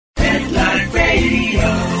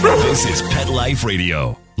This is Pet Life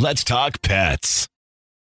Radio. Let's talk pets.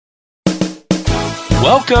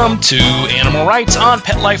 Welcome to Animal Rights on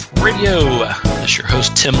Pet Life Radio. This is your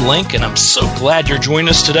host, Tim Link, and I'm so glad you're joining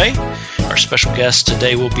us today. Our special guest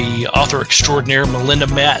today will be author extraordinaire Melinda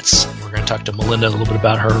Metz. We're going to talk to Melinda a little bit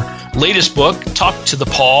about her latest book, Talk to the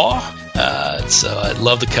Paw. So I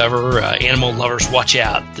love the cover. Animal lovers, watch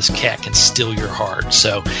out. This cat can steal your heart.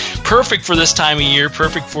 So perfect for this time of year,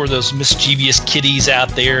 perfect for those mischievous kitties out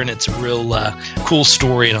there, and it's a real cool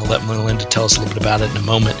story, and I'll let Melinda tell us a little bit about it in a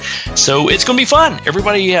moment. So it's going to be fun.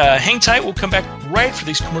 Everybody hang tight. We'll come back right after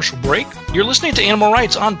this commercial break. You're listening to Animal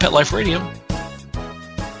Rights on Pet Life Radio.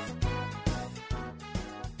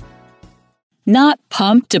 Not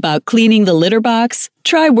pumped about cleaning the litter box?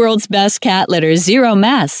 Try World's Best Cat Litter Zero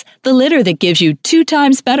Mess, the litter that gives you 2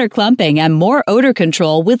 times better clumping and more odor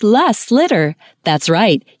control with less litter. That's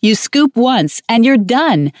right. You scoop once and you're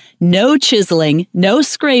done. No chiseling, no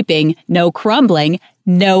scraping, no crumbling,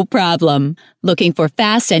 no problem. Looking for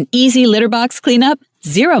fast and easy litter box cleanup?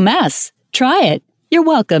 Zero Mess. Try it. You're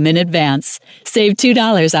welcome in advance. Save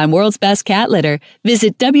 $2 on World's Best Cat Litter.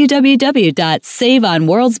 Visit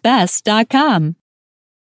www.saveonworldsbest.com.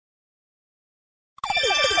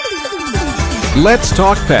 Let's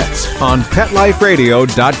Talk Pets on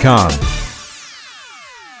PetLifeRadio.com.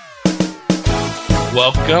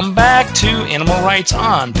 Welcome back to Animal Rights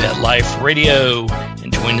on Pet Life Radio. And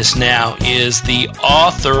joining us now is the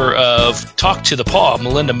author of Talk to the Paw,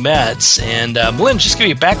 Melinda Metz. And Melinda, just to give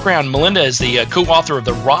you a background, Melinda is the co-author of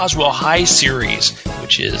the Roswell High series,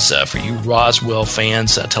 which is, for you Roswell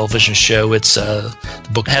fans, a television show. It's the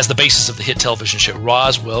book has the basis of the hit television show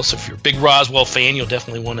Roswell. So if you're a big Roswell fan, you'll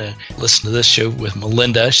definitely want to listen to this show with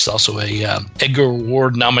Melinda. She's also a Edgar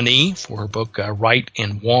Award nominee for her book Wright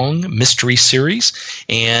and Wong Mystery Series.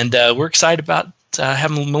 And we're excited about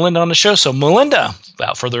having Melinda on the show. So Melinda,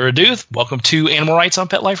 without further ado, welcome to Animal Rights on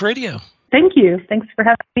Pet Life Radio. Thank you. Thanks for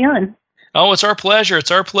having me on. Oh, it's our pleasure.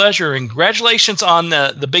 It's our pleasure. And congratulations on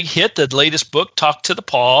the big hit, the latest book, Talk to the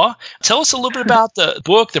Paw. Tell us a little bit about the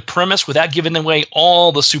book, the premise, without giving away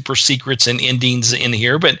all the super secrets and endings in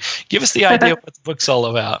here, but give us the idea of what the book's all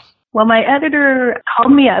about. Well, my editor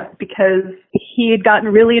called me up because he had gotten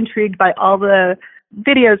really intrigued by all the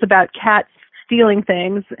videos about cats stealing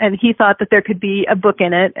things, and he thought that there could be a book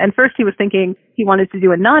in it. And first he was thinking he wanted to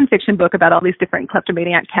do a nonfiction book about all these different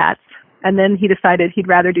kleptomaniac cats. And then he decided he'd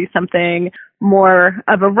rather do something more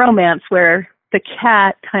of a romance where the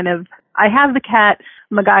cat I have the cat,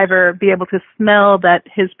 MacGyver, be able to smell that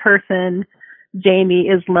his person, Jamie,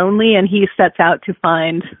 is lonely, and he sets out to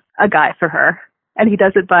find a guy for her. And he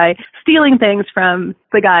does it by stealing things from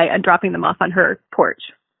the guy and dropping them off on her porch.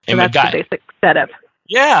 So that's the basic setup.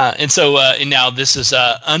 Yeah, and so and now this is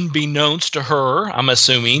unbeknownst to her, I'm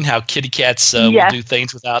assuming, how kitty cats will do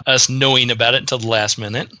things without us knowing about it until the last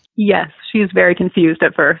minute. Yes, she's very confused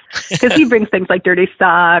at first because he brings things like dirty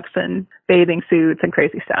socks and bathing suits and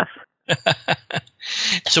crazy stuff.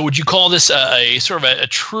 So would you call this a sort of a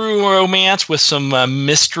true romance with some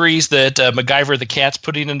mysteries that MacGyver the cat's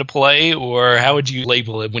putting into play, or how would you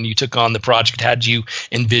label it when you took on the project? How did you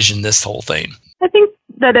envision this whole thing? I think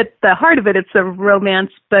that at the heart of it, it's a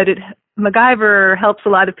romance, but MacGyver helps a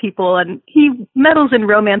lot of people, and he meddles in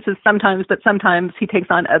romances sometimes, but sometimes he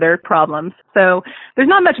takes on other problems. So there's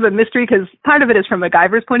not much of a mystery because part of it is from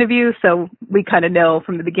MacGyver's point of view, so we kind of know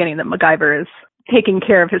from the beginning that MacGyver is taking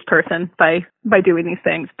care of his person by doing these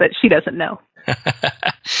things, but she doesn't know.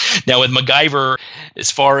 Now, with MacGyver,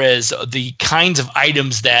 as far as the kinds of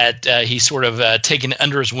items that he's sort of taken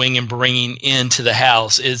under his wing and bringing into the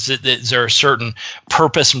house, is there a certain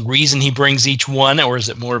purpose and reason he brings each one, or is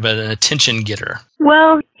it more of an attention getter?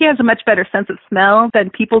 Well, he has a much better sense of smell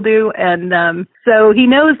than people do, and so he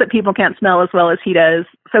knows that people can't smell as well as he does.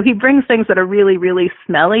 So he brings things that are really, really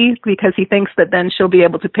smelly because he thinks that then she'll be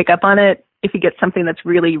able to pick up on it if he gets something that's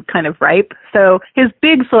really kind of ripe. So his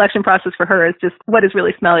big selection process for her is just what is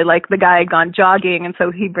really smelly, like the guy had gone jogging, and so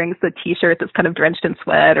he brings the T-shirt that's kind of drenched in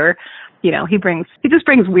sweat, or, you know, he just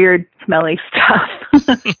brings weird, smelly stuff.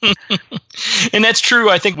 And that's true,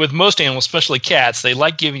 I think, with most animals, especially cats. They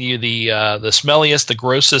like giving you the smelliest, the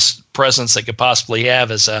grossest presents they could possibly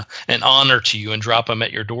have as an honor to you and drop them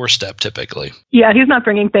at your doorstep, typically. Yeah, he's not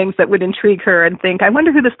bringing things that would intrigue her and think, I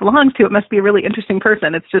wonder who this belongs to. It must be a really interesting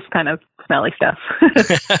person. It's just kind of smelly stuff.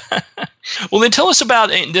 Well, then tell us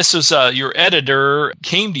about, and this was your editor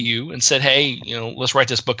came to you and said, hey, you know, let's write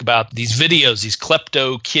this book about these videos, these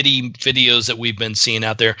klepto kitty videos that we've been seeing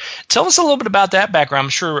out there. Tell us a little bit about that background. I'm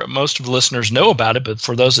sure most of the listeners know about it, but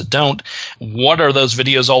for those that don't, what are those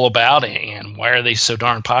videos all about and why are they so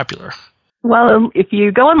darn popular? Well, if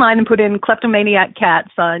you go online and put in kleptomaniac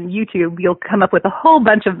cats on YouTube, you'll come up with a whole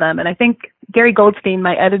bunch of them. And I think Gary Goldstein,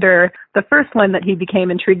 my editor, the first one that he became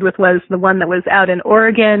intrigued with was the one that was out in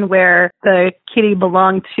Oregon where the kitty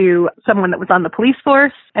belonged to someone that was on the police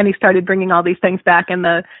force. And he started bringing all these things back. And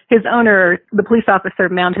his owner, the police officer,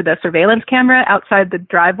 mounted a surveillance camera outside the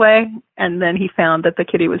driveway. And then he found that the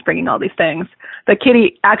kitty was bringing all these things. The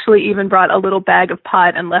kitty actually even brought a little bag of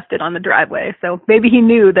pot and left it on the driveway. So maybe he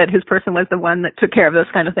knew that his person was the one that took care of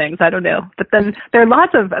those kind of things. I don't know. But then there are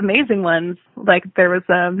lots of amazing ones. Like there was,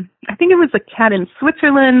 I think it was a cat in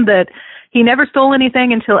Switzerland that he never stole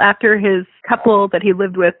anything until after his couple that he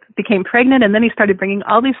lived with became pregnant. And then he started bringing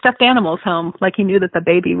all these stuffed animals home. Like he knew that the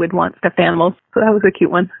baby would want stuffed animals. So that was a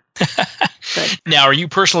cute one. Now, are you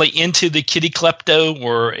personally into the kitty klepto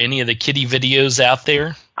or any of the kitty videos out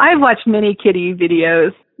there? I've watched many kitty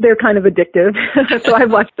videos. They're kind of addictive. So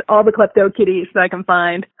I've watched all the klepto kitties that I can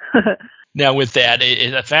find. Now, with that,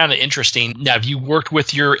 I found it interesting. Now, have you worked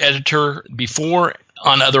with your editor before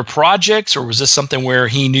on other projects, or was this something where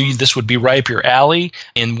he knew this would be right up your alley?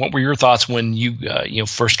 And what were your thoughts when you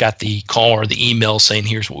first got the call or the email saying,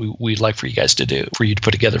 here's what we'd like for you guys to do, for you to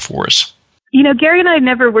put together for us? You know, Gary and I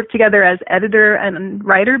never worked together as editor and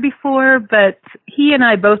writer before, but he and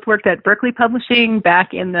I both worked at Berkeley Publishing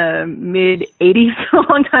back in the mid-'80s,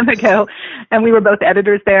 a long time ago, and we were both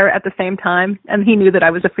editors there at the same time, and he knew that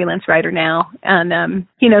I was a freelance writer now, and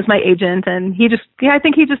he knows my agent, and I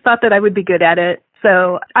think he just thought that I would be good at it.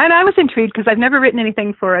 So I was intrigued because I've never written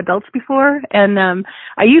anything for adults before, and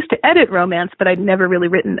I used to edit romance, but I'd never really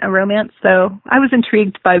written a romance, so I was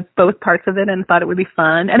intrigued by both parts of it and thought it would be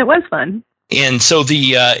fun, and it was fun. And so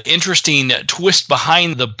the interesting twist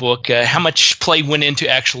behind the book, how much play went into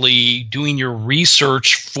actually doing your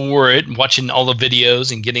research for it, watching all the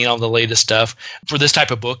videos and getting all the latest stuff for this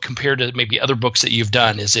type of book compared to maybe other books that you've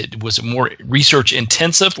done? Was it more research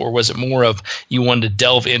intensive, or was it more of you wanted to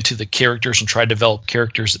delve into the characters and try to develop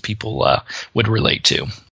characters that people would relate to?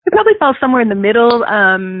 It probably falls somewhere in the middle.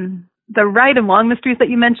 The Right and Wrong mysteries that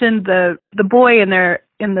you mentioned, the boy in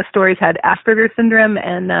the stories had Asperger's syndrome,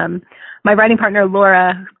 and my writing partner,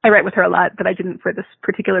 Laura, I write with her a lot, but I didn't for this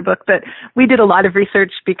particular book. But we did a lot of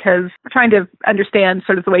research because we're trying to understand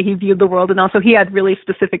sort of the way he viewed the world. And also he had really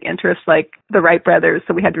specific interests like the Wright brothers.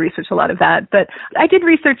 So we had to research a lot of that. But I did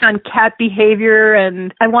research on cat behavior,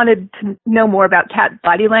 and I wanted to know more about cat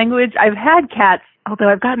body language. I've had cats, although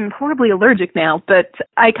I've gotten horribly allergic now, but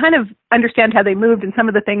I kind of understand how they moved and some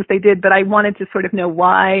of the things they did, but I wanted to sort of know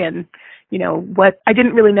why and what I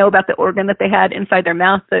didn't really know about the organ that they had inside their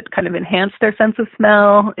mouth that kind of enhanced their sense of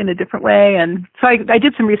smell in a different way. And so I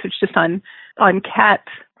did some research just on cat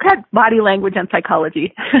body language and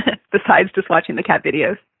psychology, besides just watching the cat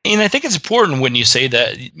videos. And I think it's important when you say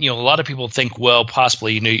that, a lot of people think, well,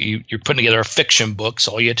 possibly, you're putting together a fiction book,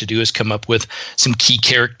 so all you have to do is come up with some key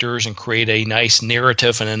characters and create a nice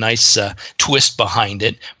narrative and a nice twist behind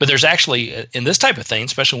it. But there's actually, in this type of thing,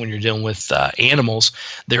 especially when you're dealing with animals,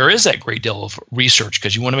 there is that great deal of research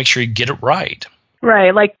because you want to make sure you get it right.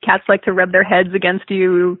 Right. Like cats like to rub their heads against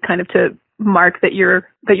you kind of to mark that you're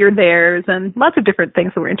theirs, and lots of different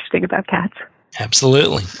things that were interesting about cats.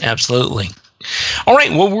 Absolutely. Absolutely. All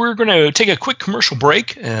right. Well, we're going to take a quick commercial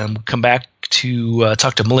break and we'll come back to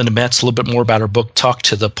talk to Melinda Metz a little bit more about her book, Talk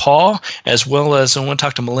to the Paw, as well as I want to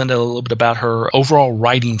talk to Melinda a little bit about her overall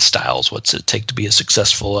writing styles. What's it take to be a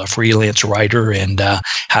successful freelance writer, and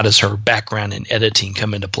how does her background in editing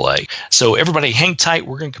come into play? So everybody hang tight.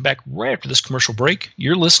 We're going to come back right after this commercial break.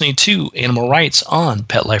 You're listening to Animal Rights on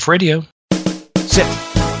Pet Life Radio. Sit.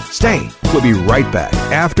 Stay. We'll be right back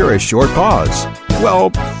after a short pause. Well,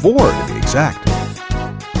 4 to be exact.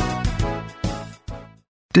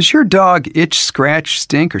 Does your dog itch, scratch,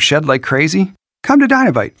 stink, or shed like crazy? Come to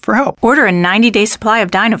Dinovite for help. Order a 90-day supply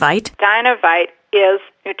of Dinovite. Dinovite is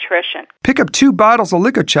nutrition. Pick up 2 bottles of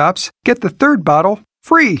LicoChops. Get the 3rd bottle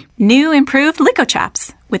free. New improved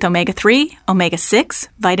LicoChops with omega-3, omega-6,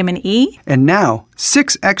 vitamin E. And now,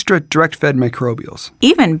 6 extra direct-fed microbials.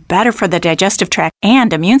 Even better for the digestive tract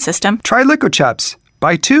and immune system. Try LicoChops.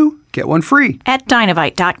 Buy 2, get 1 free. At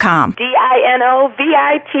Dinovite.com. DINOVITE.com.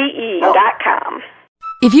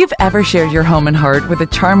 If you've ever shared your home and heart with a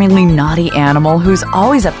charmingly naughty animal who's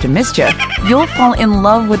always up to mischief, you'll fall in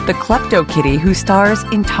love with the Klepto Kitty who stars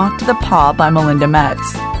in Talk to the Paw by Melinda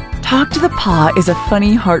Metz. Talk to the Paw is a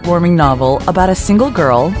funny, heartwarming novel about a single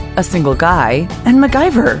girl, a single guy, and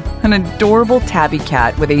MacGyver, an adorable tabby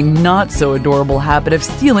cat with a not-so-adorable habit of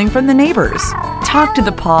stealing from the neighbors. Talk to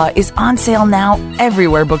the Paw is on sale now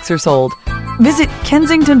everywhere books are sold. Visit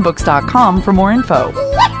KensingtonBooks.com for more info.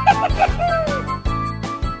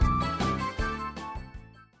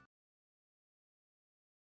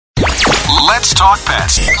 Let's Talk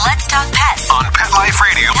Pets. Let's Talk Pets. On Pet Life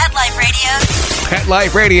Radio. Pet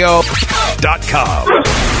Life Radio. PetLifeRadio.com.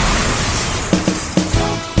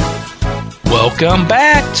 Welcome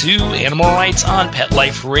back to Animal Rights on Pet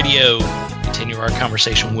Life Radio. Continue our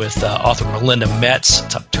conversation with author Melinda Metz.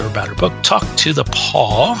 Talk to her about her book, Talk to the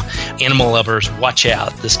Paw. Animal lovers, watch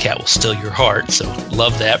out. This cat will steal your heart. So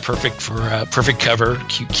love that. Perfect for perfect cover.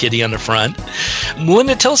 Cute kitty on the front.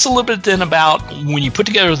 Melinda, tell us a little bit then about when you put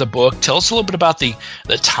together the book. Tell us a little bit about the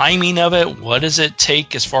timing of it. What does it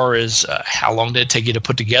take as far as how long did it take you to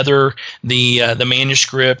put together the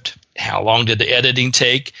manuscript? How long did the editing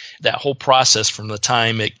take? That whole process from the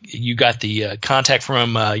time you got the contact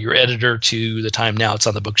from your editor to the time now it's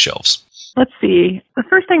on the bookshelves. Let's see. The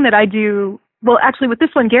first thing that I do, well, actually with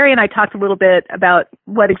this one, Gary and I talked a little bit about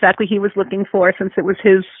what exactly he was looking for since it was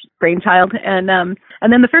his brainchild. And then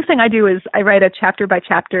the first thing I do is I write a chapter by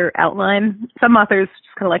chapter outline. Some authors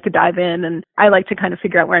just kind of like to dive in, and I like to kind of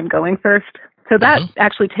figure out where I'm going first. So that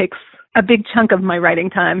actually takes a big chunk of my writing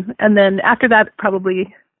time. And then after that,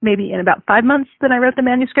 probably maybe in about 5 months, then I wrote the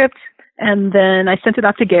manuscript, and then I sent it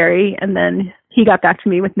off to Gary, and then he got back to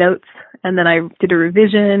me with notes, and then I did a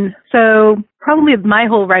revision. So probably my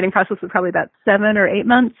whole writing process was probably about 7 or 8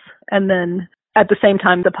 months, and then at the same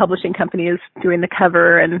time, the publishing company is doing the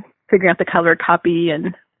cover and figuring out the color copy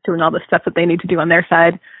and doing all the stuff that they need to do on their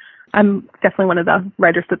side. I'm definitely one of the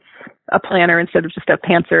writers that's a planner instead of just a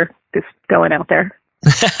pantser, just going out there.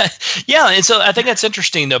 Yeah, and so I think that's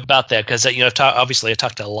interesting about that because obviously I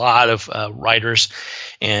talked to a lot of writers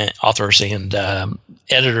and authors and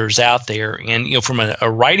editors out there, and from a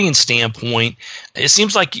writing standpoint, it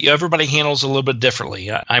seems like everybody handles it a little bit differently.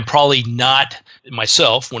 I'm probably not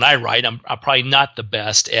myself when I write. I'm probably not the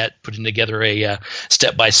best at putting together a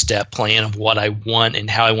step-by-step plan of what I want and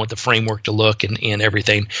how I want the framework to look and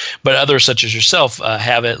everything. But others, such as yourself,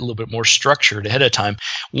 have it a little bit more structured ahead of time.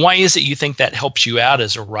 Why is it you think that helps you out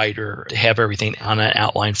as a writer to have everything on an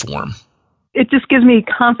outline form? It just gives me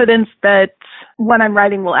confidence that what I'm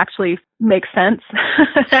writing will actually make sense.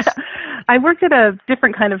 I worked at a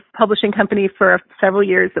different kind of publishing company for several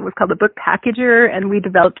years. It was called the Book Packager, and we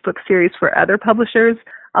developed book series for other publishers.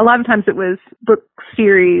 A lot of times it was book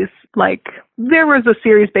series, like there was a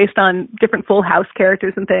series based on different Full House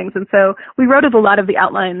characters and things. And so we wrote a lot of the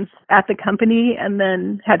outlines at the company and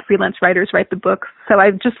then had freelance writers write the books. So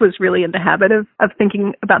I just was really in the habit of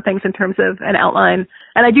thinking about things in terms of an outline.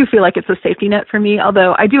 And I do feel like it's a safety net for me,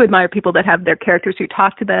 although I do admire people that have their characters who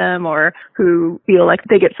talk to them or who feel like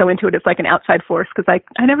they get so into it, it's like an outside force, because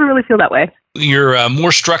I never really feel that way. You're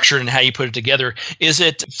more structured in how you put it together. Is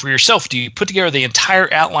it for yourself? Do you put together the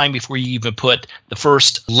entire outline before you even put the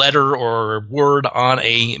first letter or word on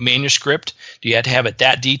a manuscript? Do you have to have it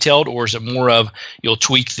that detailed, or is it more of you'll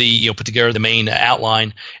tweak put together the main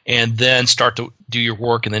outline and then start to do your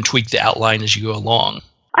work and then tweak the outline as you go along?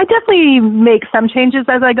 I definitely make some changes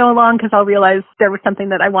as I go along because I'll realize there was something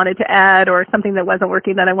that I wanted to add or something that wasn't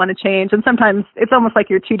working that I want to change. And sometimes it's almost like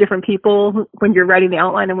you're two different people when you're writing the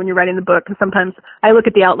outline and when you're writing the book. Because sometimes I look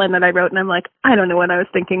at the outline that I wrote and I'm like, I don't know what I was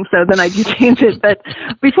thinking. So then I do change it. But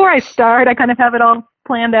before I start, I kind of have it all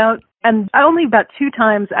planned out. And only about 2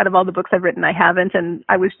 times out of all the books I've written, I haven't. And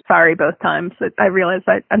I was sorry both times. I realized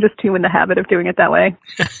I'm just too in the habit of doing it that way.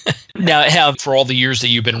 Now, for all the years that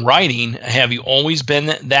you've been writing, have you always been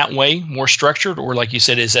that way, more structured? Or like you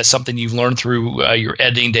said, is that something you've learned through your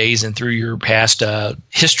editing days and through your past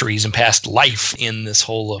histories and past life in this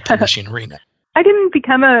whole publishing arena? I didn't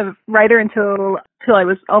become a writer until I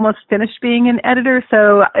was almost finished being an editor.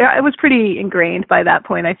 So I was pretty ingrained by that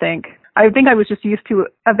point, I think. I was just used to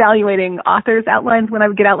evaluating authors' outlines when I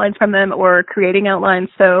would get outlines from them or creating outlines.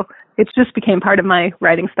 So it just became part of my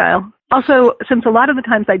writing style. Also, since a lot of the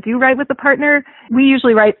times I do write with a partner, we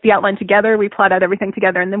usually write the outline together. We plot out everything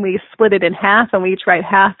together, and then we split it in half, and we each write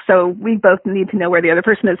half. So we both need to know where the other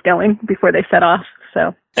person is going before they set off.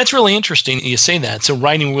 So that's really interesting you say that. So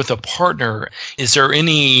writing with a partner, is there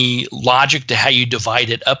any logic to how you divide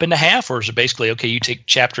it up into half? Or is it basically, okay, you take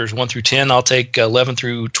chapters 1 through 10, I'll take 11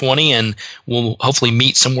 through 20, and we'll hopefully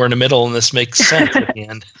meet somewhere in the middle, and this makes sense at the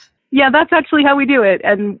end? Yeah, that's actually how we do it.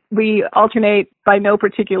 And we alternate by no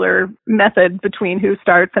particular method between who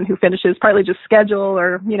starts and who finishes, partly just schedule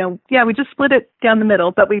or, we just split it down the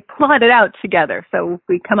middle, but we plot it out together. So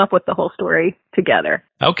we come up with the whole story together.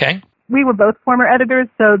 Okay. We were both former editors,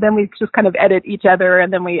 so then we just kind of edit each other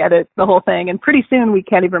and then we edit the whole thing. And pretty soon we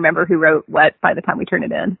can't even remember who wrote what by the time we turn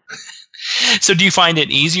it in. So do you find it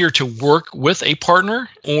easier to work with a partner,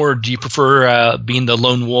 or do you prefer being the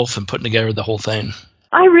lone wolf and putting together the whole thing?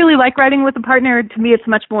 I really like writing with a partner. To me, it's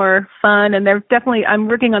much more fun. And I'm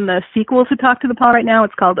working on the sequel to Talk to the Paw right now.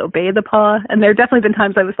 It's called Obey the Paw. And there have definitely been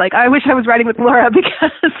times I was like, I wish I was writing with Laura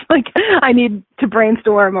because I need to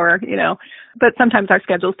brainstorm but sometimes our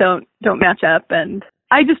schedules don't match up. And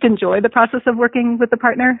I just enjoy the process of working with a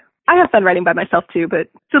partner. I have fun writing by myself too, but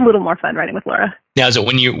it's a little more fun writing with Laura. Now, is it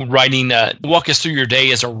when you're writing, walk us through your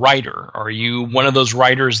day as a writer? Are you one of those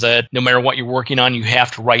writers that no matter what you're working on, you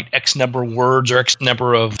have to write X number of words or X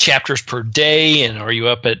number of chapters per day? And are you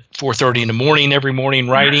up at 4:30 in the morning every morning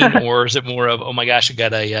writing? Or is it more of, oh my gosh, I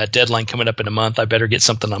got a deadline coming up in a month. I better get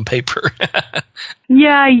something on paper.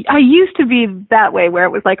 Yeah, I used to be that way where it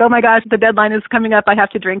was like, oh my gosh, the deadline is coming up. I have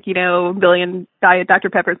to drink, a billion Diet Dr.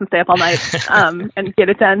 Peppers and stay up all night and get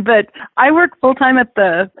it done. But I work full time at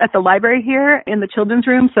the library here in the children's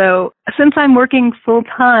room. So since I'm working full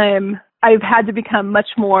time, I've had to become much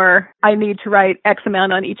more, I need to write X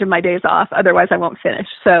amount on each of my days off. Otherwise, I won't finish.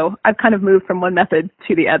 So I've kind of moved from one method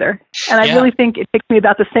to the other. And I really think it takes me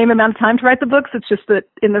about the same amount of time to write the books. It's just that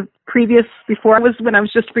in the when I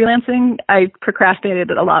was just freelancing, I procrastinated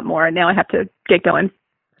a lot more. And now I have to get going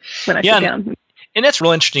when I sit down. And that's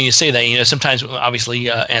real interesting you say that. Sometimes, obviously,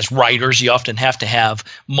 as writers, you often have to have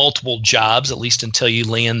multiple jobs, at least until you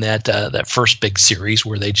land that first big series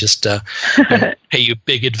where they just pay you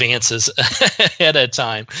big advances ahead of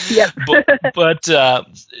time. Yep. But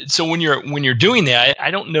so when you're doing that,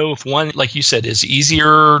 I don't know if one, like you said, is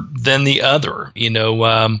easier than the other.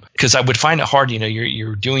 Because I would find it hard.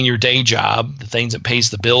 You're doing your day job, the things that pays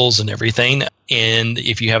the bills and everything. And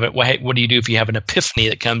if you have it, what do you do if you have an epiphany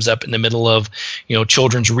that comes up in the middle of,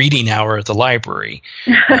 children's reading hour at the library?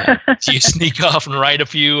 Do you sneak off and write a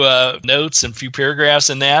few notes and a few paragraphs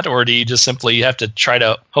in that, or do you just simply have to try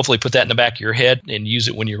to hopefully put that in the back of your head and use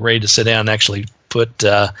it when you're ready to sit down and actually put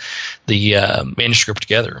the manuscript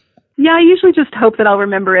together? Yeah, I usually just hope that I'll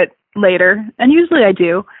remember it later, and usually I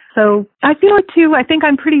do. So I feel like, too, I think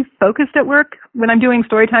I'm pretty focused at work. When I'm doing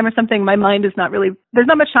story time or something, my mind is there's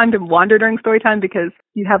not much time to wander during story time because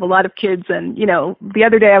you have a lot of kids. And, the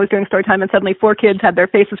other day I was doing story time and suddenly 4 kids had their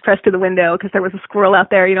faces pressed to the window because there was a squirrel out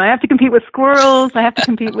there. I have to compete with squirrels. I have to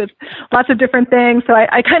compete with lots of different things. So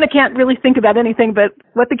I kind of can't really think about anything but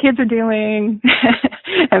what the kids are doing.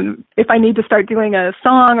 And if I need to start doing a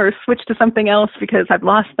song or switch to something else because I've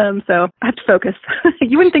lost them. So I have to focus.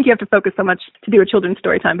 You wouldn't think you have to focus so much to do a children's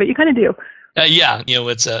story time, but you kind of do.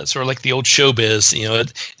 It's sort of like the old showbiz,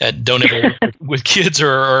 don't ever work with kids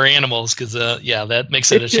or animals because, that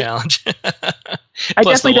makes it a challenge. I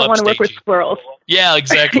definitely don't want to work with squirrels. Yeah,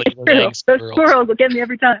 exactly. Those squirrels will get me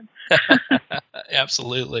every time.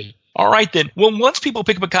 Absolutely. All right, then. Well, once people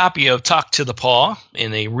pick up a copy of Talk to the Paw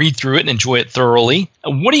and they read through it and enjoy it thoroughly,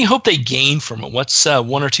 what do you hope they gain from it? What's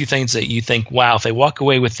one or two things that you think, wow, if they walk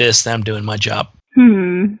away with this, then I'm doing my job?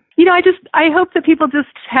 I hope that people just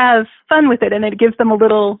have fun with it and it gives them a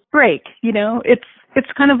little break. It's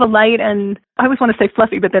kind of a light, and I always want to say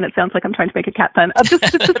fluffy, but then it sounds like I'm trying to make a cat pun. It's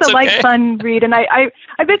just a light, fun read. And I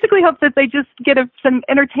basically hope that they just get some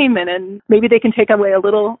entertainment and maybe they can take away a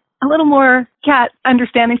little more cat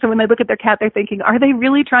understanding. So when they look at their cat, they're thinking, are they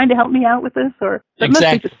really trying to help me out with this? Or it must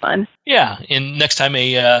be just fun. Yeah. And next time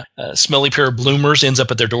a smelly pair of bloomers ends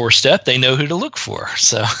up at their doorstep, they know who to look for.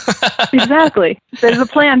 So Exactly. There's a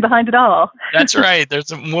plan behind it all. That's right.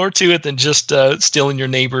 There's more to it than just stealing your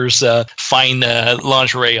neighbor's fine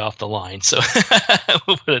lingerie off the line. So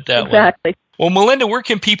we'll put it that way. Exactly. Well, Melinda, where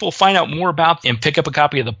can people find out more about and pick up a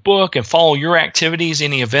copy of the book and follow your activities,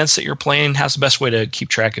 any events that you're planning? How's the best way to keep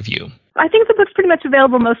track of you? I think the book's pretty much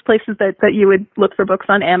available most places that you would look for books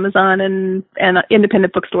on, Amazon and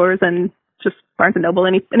independent bookstores and just Barnes & Noble,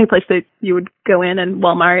 any place that you would go in, and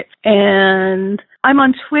Walmart. And I'm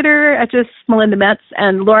on Twitter at just Melinda Metz,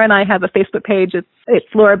 and Laura and I have a Facebook page. It's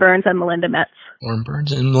Laura Burns and Melinda Metz. Lauren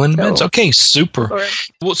Burns and Melinda Metz. Okay, super.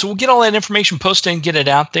 Well, so we'll get all that information posted and get it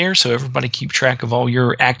out there so everybody keep track of all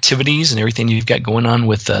your activities and everything you've got going on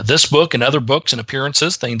with this book and other books and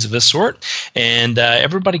appearances, things of this sort. And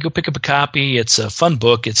everybody go pick up a copy. It's a fun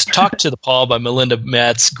book. It's Talk to the Paw by Melinda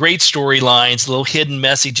Metz. Great storylines, little hidden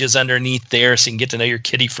messages underneath there so you can get to know your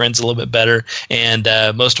kitty friends a little bit better. And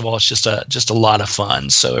most of all, it's just a lot of fun.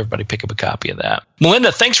 So everybody pick up a copy of that.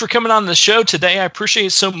 Melinda, thanks for coming on the show today. I appreciate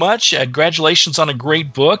it so much. Congratulations on a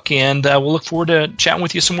great book, and we'll look forward to chatting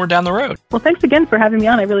with you some more down the road. Well, thanks again for having me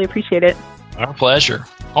on. I really appreciate it. Our pleasure.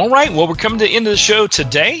 All right, well, we're coming to the end of the show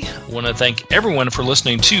today. I want to thank everyone for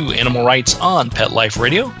listening to Animal Rights on Pet Life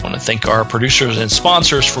Radio. I want to thank our producers and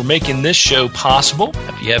sponsors for making this show possible.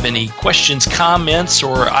 If you have any questions, comments,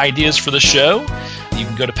 or ideas for the show, You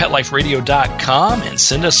can go to PetLifeRadio.com and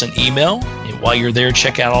send us an email. And while you're there,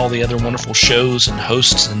 check out all the other wonderful shows and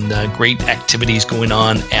hosts and great activities going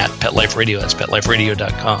on at Pet Life Radio. That's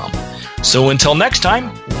PetLifeRadio.com. So until next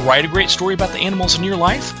time, write a great story about the animals in your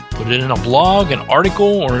life, put it in a blog, an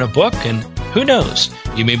article, or in a book, and who knows,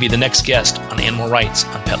 you may be the next guest on Animal Rights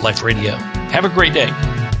on Pet Life Radio. Have a great day.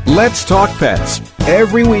 Let's Talk Pets,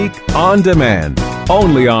 every week on demand,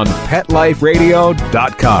 only on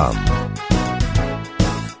PetLifeRadio.com.